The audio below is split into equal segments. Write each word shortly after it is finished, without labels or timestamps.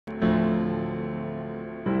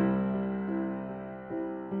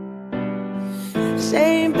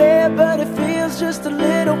Same bed, but it feels just a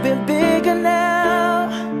little bit bigger now.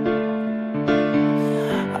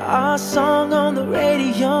 Our song on the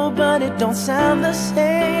radio, but it don't sound the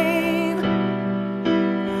same.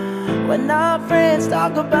 When our friends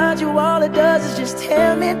talk about you, all it does is just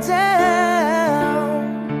tear me down.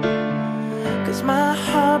 'Cause my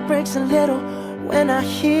heart breaks a little when I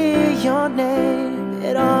hear your name.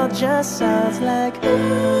 It all just sounds like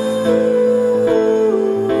ooh.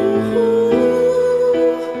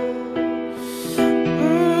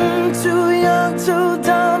 Too young, too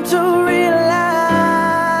dumb to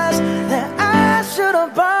realize that I should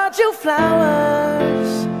have bought you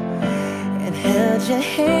flowers and held your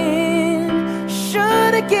hand.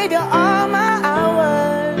 Should have gave you all my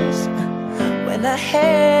hours when I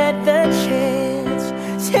had the chance.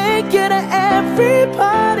 Take you to every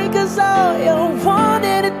party, 'cause all you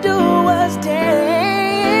wanted to do was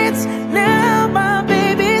dance. Now my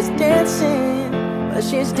baby's dancing, but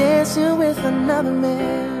she's dancing with another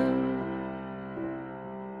man.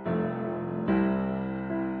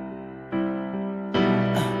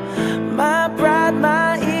 My pride, my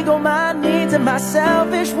ego, my needs, and my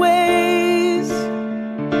selfish ways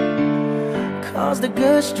caused a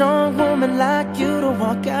good, strong woman like you to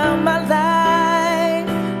walk out my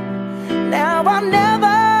life. Now I'll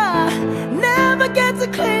never get to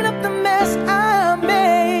clean up the mess I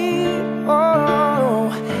made.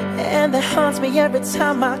 Oh, and that haunts me every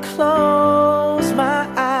time I close my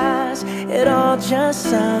eyes. It all just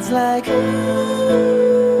sounds like ooh.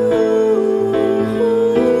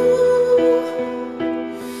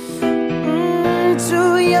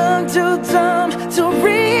 Too young, too dumb to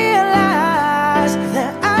realize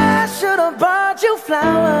that I should have bought you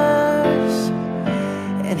flowers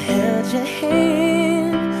and held your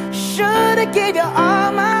hand. Should have gave you all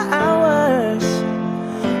my hours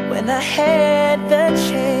when I had the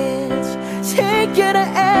chance. Take you to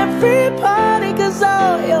every party, 'cause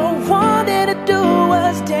all you wanted to do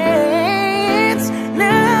was dance.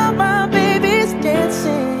 Now my baby's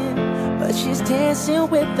dancing, but she's dancing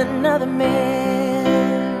with another man.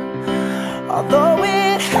 Although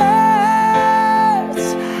it hurts,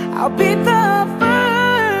 I'll be the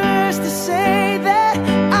first to say that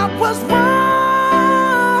I was wrong.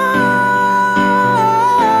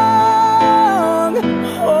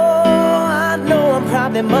 Oh, I know I'm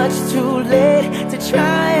probably much too late to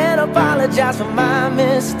try and apologize for my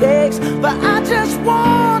mistakes, but I just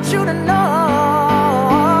want you to know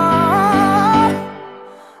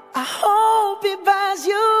I hope he buys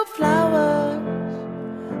you flowers.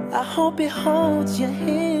 I hope he holds your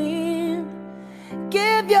hand,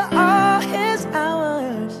 give you all his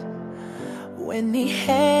hours when he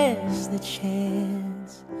has the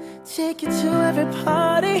chance. Take you to every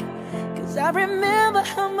party, 'cause I remember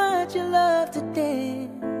how much you love to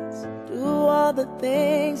dance. Do all the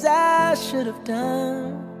things I should have done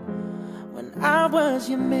when I was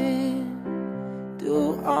your man. Do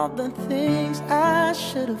all the things I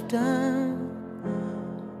should have done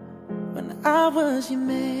when I was your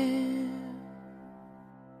man.